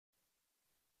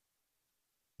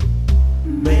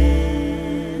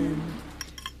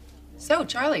So,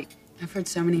 Charlie, I've heard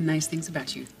so many nice things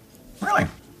about you. Really?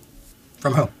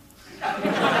 From who?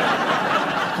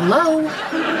 Hello?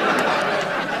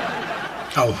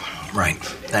 Oh, right.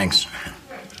 Thanks.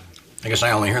 I guess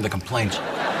I only hear the complaints.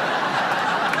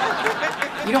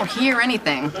 You don't hear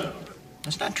anything.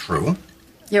 That's not true.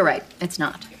 You're right, it's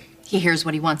not. He hears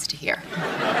what he wants to hear.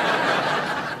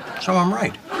 So I'm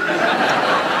right.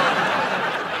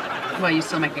 Well, you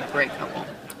still make a great couple.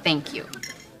 Thank you.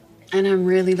 And I'm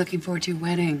really looking forward to your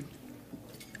wedding.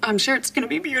 I'm sure it's gonna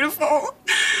be beautiful. What'd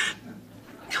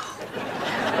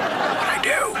I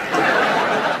do?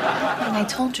 And I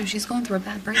told you she's going through a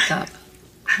bad breakup.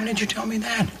 When did you tell me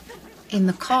that? In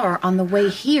the car on the way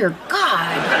here.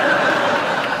 God!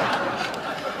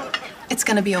 It's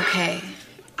gonna be okay.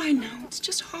 I know, it's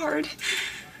just hard.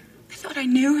 I thought I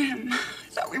knew him. I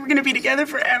thought we were gonna be together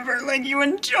forever, like you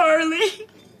and Charlie.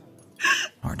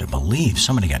 Hard to believe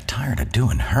somebody got tired of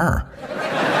doing her.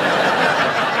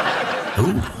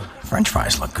 Ooh, French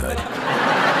fries look good.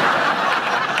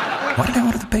 Why did I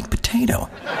order the baked potato?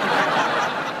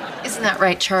 Isn't that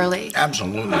right, Charlie?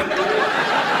 Absolutely.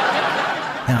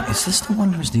 Now, is this the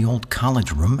one who's the old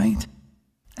college roommate?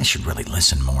 I should really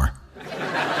listen more.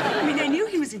 I mean, I knew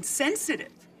he was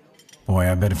insensitive. Boy,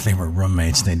 I bet if they were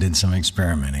roommates, they did some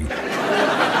experimenting.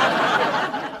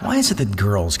 Why is it that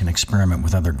girls can experiment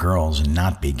with other girls and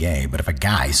not be gay, but if a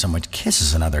guy so much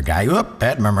kisses another guy, whoop,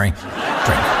 bad memory. Drink.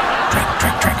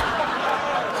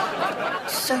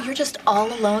 So you're just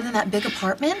all alone in that big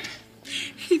apartment?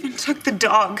 He even took the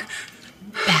dog.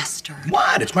 Bastard.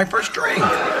 What? It's my first drink.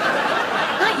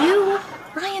 Not you.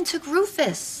 Brian took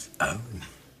Rufus. Oh.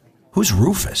 Who's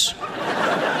Rufus?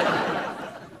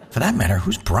 For that matter,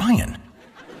 who's Brian?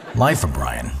 Life of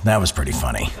Brian. That was pretty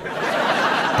funny.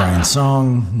 Brian's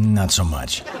song, not so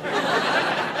much.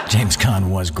 James Caan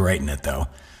was great in it, though.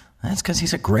 That's because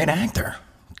he's a great actor.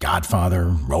 Godfather,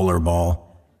 Rollerball.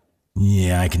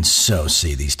 Yeah, I can so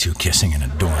see these two kissing in a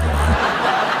dorm room.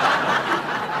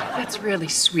 That's really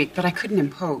sweet, but I couldn't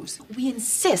impose. We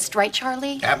insist, right,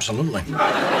 Charlie? Absolutely.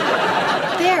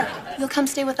 There. You'll come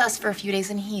stay with us for a few days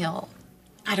and heal.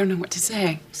 I don't know what to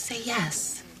say. Say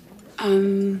yes.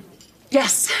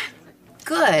 Yes.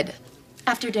 Good.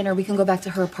 After dinner, we can go back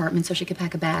to her apartment so she can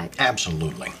pack a bag.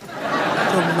 Absolutely.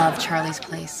 You'll love Charlie's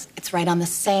place. It's right on the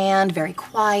sand, very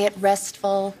quiet,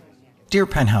 restful. Dear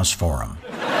Penthouse Forum,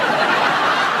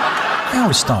 I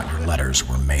always thought your letters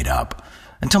were made up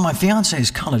until my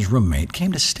fiance's college roommate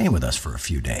came to stay with us for a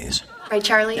few days. Right,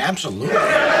 Charlie? Absolutely.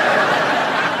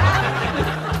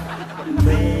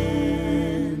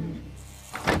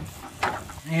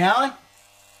 Hey, Alan?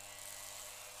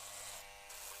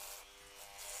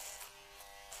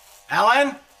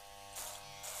 Alan?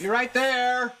 You're right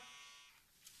there.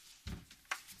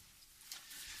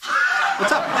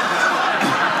 What's up?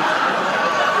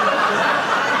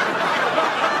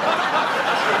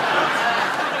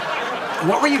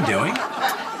 What were you doing?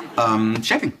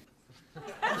 Shaving.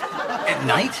 At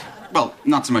night? Well,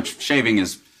 not so much shaving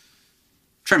as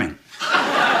trimming.